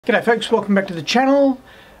G'day folks, welcome back to the channel.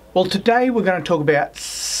 Well, today we're going to talk about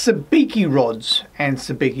sabiki rods and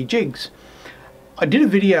sabiki jigs. I did a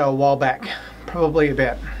video a while back, probably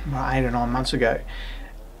about 8 or 9 months ago,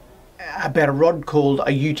 about a rod called a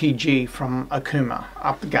UTG from Okuma,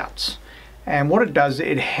 up the guts. And what it does,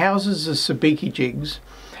 it houses the sabiki jigs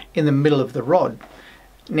in the middle of the rod.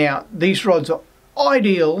 Now, these rods are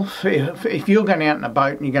ideal if you're going out in a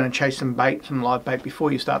boat and you're going to chase some bait, some live bait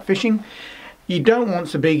before you start fishing. You don't want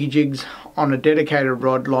sabiki jigs on a dedicated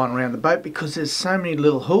rod lying around the boat because there's so many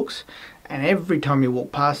little hooks, and every time you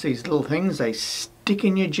walk past these little things, they stick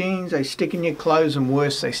in your jeans, they stick in your clothes, and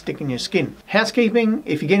worse, they stick in your skin. Housekeeping: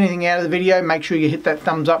 if you get anything out of the video, make sure you hit that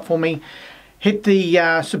thumbs up for me. Hit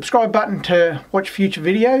the subscribe button to watch future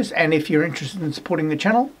videos, and if you're interested in supporting the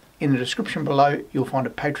channel, in the description below you'll find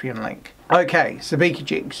a Patreon link. Okay, sabiki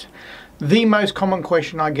jigs. The most common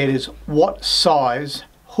question I get is, what size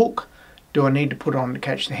hook do I need to put on to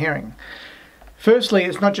catch the herring? Firstly,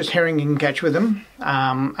 it's not just herring you can catch with them.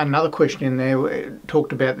 Another question in there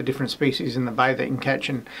talked about the different species in the bay that you can catch,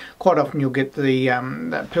 and quite often you'll get the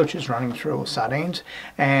pilchards running through, or sardines,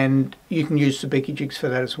 and you can use sabiki jigs for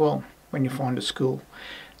that as well when you find a school.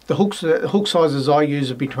 The hook sizes I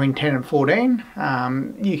use are between 10 and 14.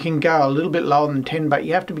 You can go a little bit lower than 10, but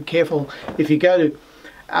you have to be careful. If you go to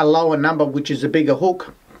a lower number, which is a bigger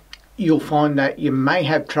hook, you'll find that you may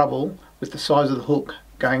have trouble with the size of the hook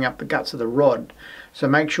going up the guts of the rod. So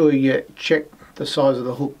make sure you check the size of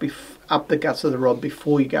the hook up the guts of the rod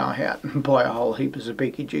before you go out and buy a whole heap of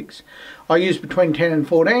sabiki jigs. I use between 10 and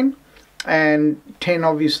 14, and 10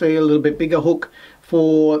 obviously a little bit bigger hook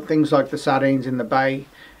for things like the sardines in the bay,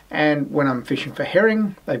 and when I'm fishing for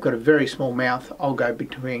herring, they've got a very small mouth. I'll go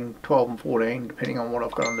between 12 and 14 depending on what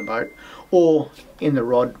I've got on the boat or in the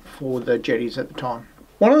rod for the jetties at the time.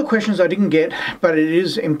 One of the questions I didn't get, but it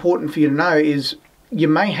is important for you to know, is you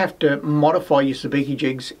may have to modify your sabiki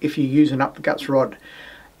jigs if you use an up the guts rod.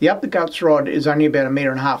 The up the guts rod is only about 1.5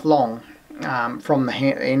 meters long from the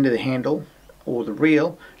end of the handle or the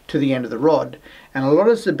reel to the end of the rod, and a lot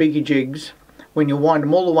of sabiki jigs, when you wind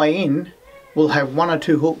them all the way in, will have 1 or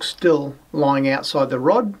 2 hooks still lying outside the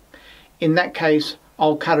rod. In that case,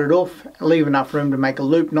 I'll cut it off, leave enough room to make a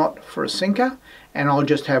loop knot for a sinker, and I'll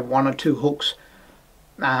just have 1 or 2 hooks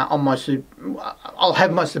I'll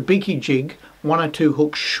have my sabiki jig 1 or 2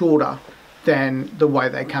 hooks shorter than the way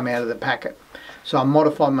they come out of the packet. So I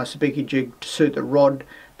modify my sabiki jig to suit the rod.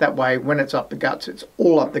 That way when it's up the guts, it's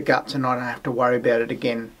all up the guts and I don't have to worry about it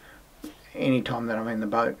again anytime that I'm in the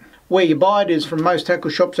boat. Where you buy it is from most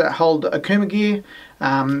tackle shops that hold Okuma gear.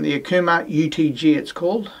 The Okuma UTG it's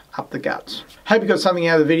called, up the guts. Hope you got something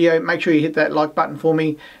out of the video. Make sure you hit that like button for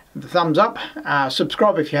me, the thumbs up,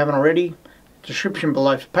 subscribe if you haven't already. Description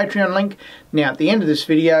below for Patreon link. Now at the end of this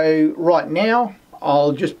video right now,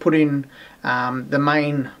 I'll just put in the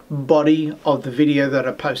main body of the video that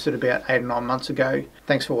I posted about 8 or 9 months ago.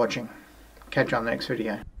 Thanks for watching. Catch you on the next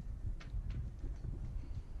video.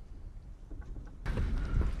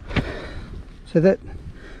 So that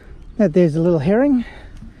there's a little herring,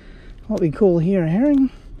 what we call here a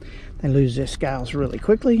herring. They lose their scales really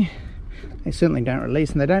quickly. They certainly don't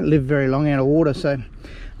release, and they don't live very long out of water, so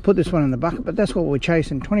put this one in the bucket, but that's what we're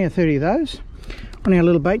chasing, 20 or 30 of those on our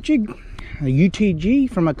little bait jig, a UTG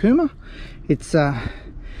from Okuma. It's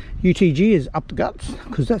UTG is up the guts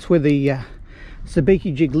because that's where the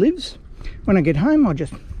sabiki jig lives. When I get home, I'll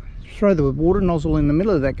just throw the water nozzle in the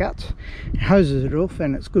middle of that guts, hoses it off,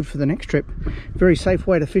 and it's good for the next trip. Very safe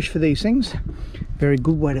way to fish for these things, very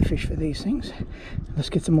good way to fish for these things. Let's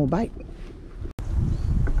get some more bait.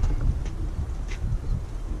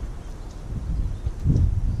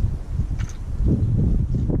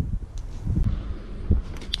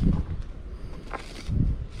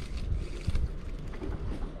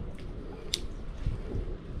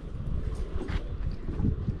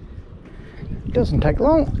 Doesn't take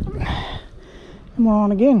long, and we're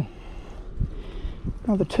on again.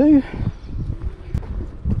 Another 2.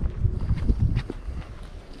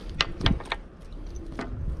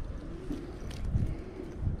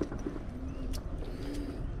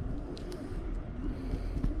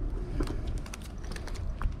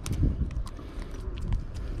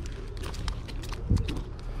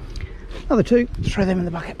 Another 2. Throw them in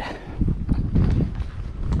the bucket.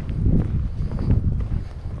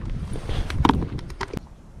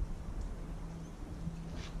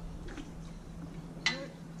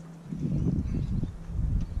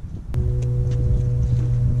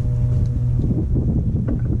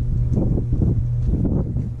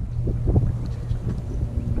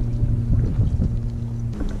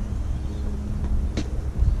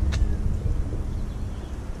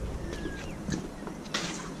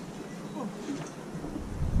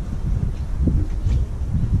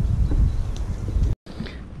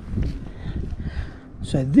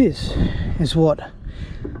 So this is what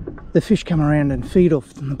the fish come around and feed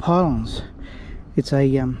off from the pylons. It's a,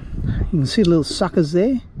 you can see the little suckers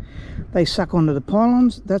there. They suck onto the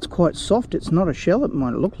pylons. That's quite soft. It's not a shell. It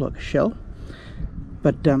might look like a shell,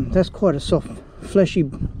 but that's quite a soft,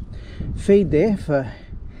 fleshy feed there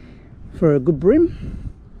for a good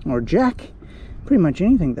brim or a jack. Pretty much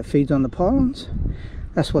anything that feeds on the pylons,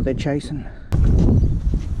 that's what they're chasing.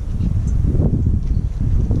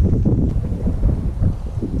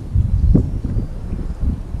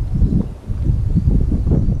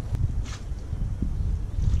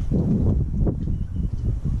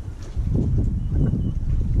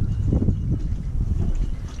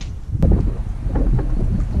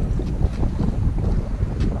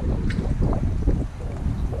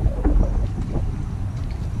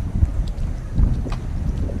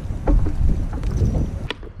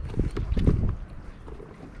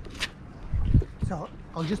 So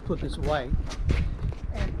I'll just put this away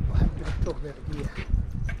and we'll have a bit of talk about it here.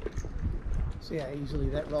 See how easily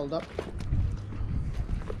that rolled up.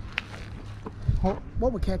 Well,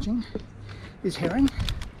 what we're catching is herring.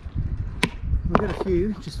 We've got a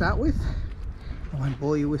few to start with. I won't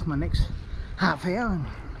bore you with my next half hour.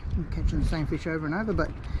 I'm catching the same fish over and over, but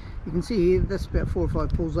you can see here that's about 4 or 5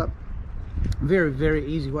 pulls up. Very, very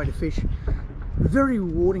easy way to fish. Very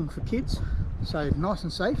rewarding for kids, so nice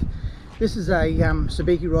and safe. This is a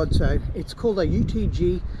sabiki rod, so it's called a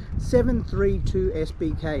UTG 732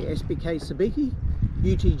 SBK. SBK sabiki.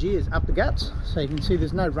 UTG is up the guts, so you can see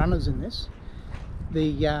there's no runners in this.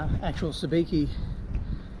 The actual sabiki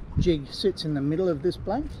jig sits in the middle of this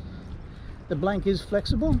blank. The blank is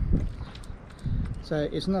flexible, so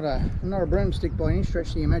it's not a broomstick by any stretch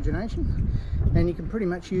of the imagination, and you can pretty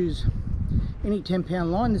much use any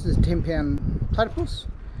 10-pound line. This is a 10-pound platypus,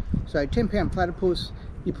 so 10-pound platypus.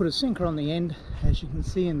 You put a sinker on the end, as you can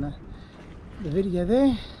see in the video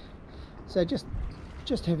there, so just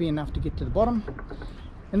heavy enough to get to the bottom,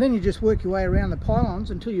 and then you just work your way around the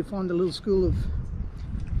pylons until you find a little school of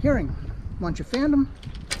herring. Once you've found them,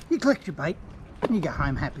 you collect your bait and you go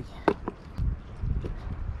home happy.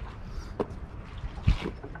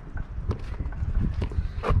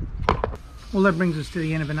 Well, that brings us to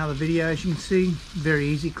the end of another video. As you can see, very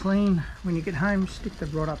easy, clean. When you get home, stick the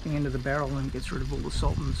rod up the end of the barrel and it gets rid of all the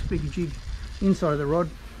salt and the sabiki jig inside of the rod.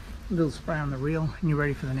 A little spray on the reel and you're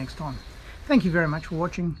ready for the next time. Thank you very much for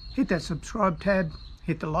watching. Hit that subscribe tab,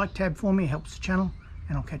 hit the like tab for me, it helps the channel,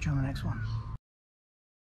 and I'll catch you on the next one.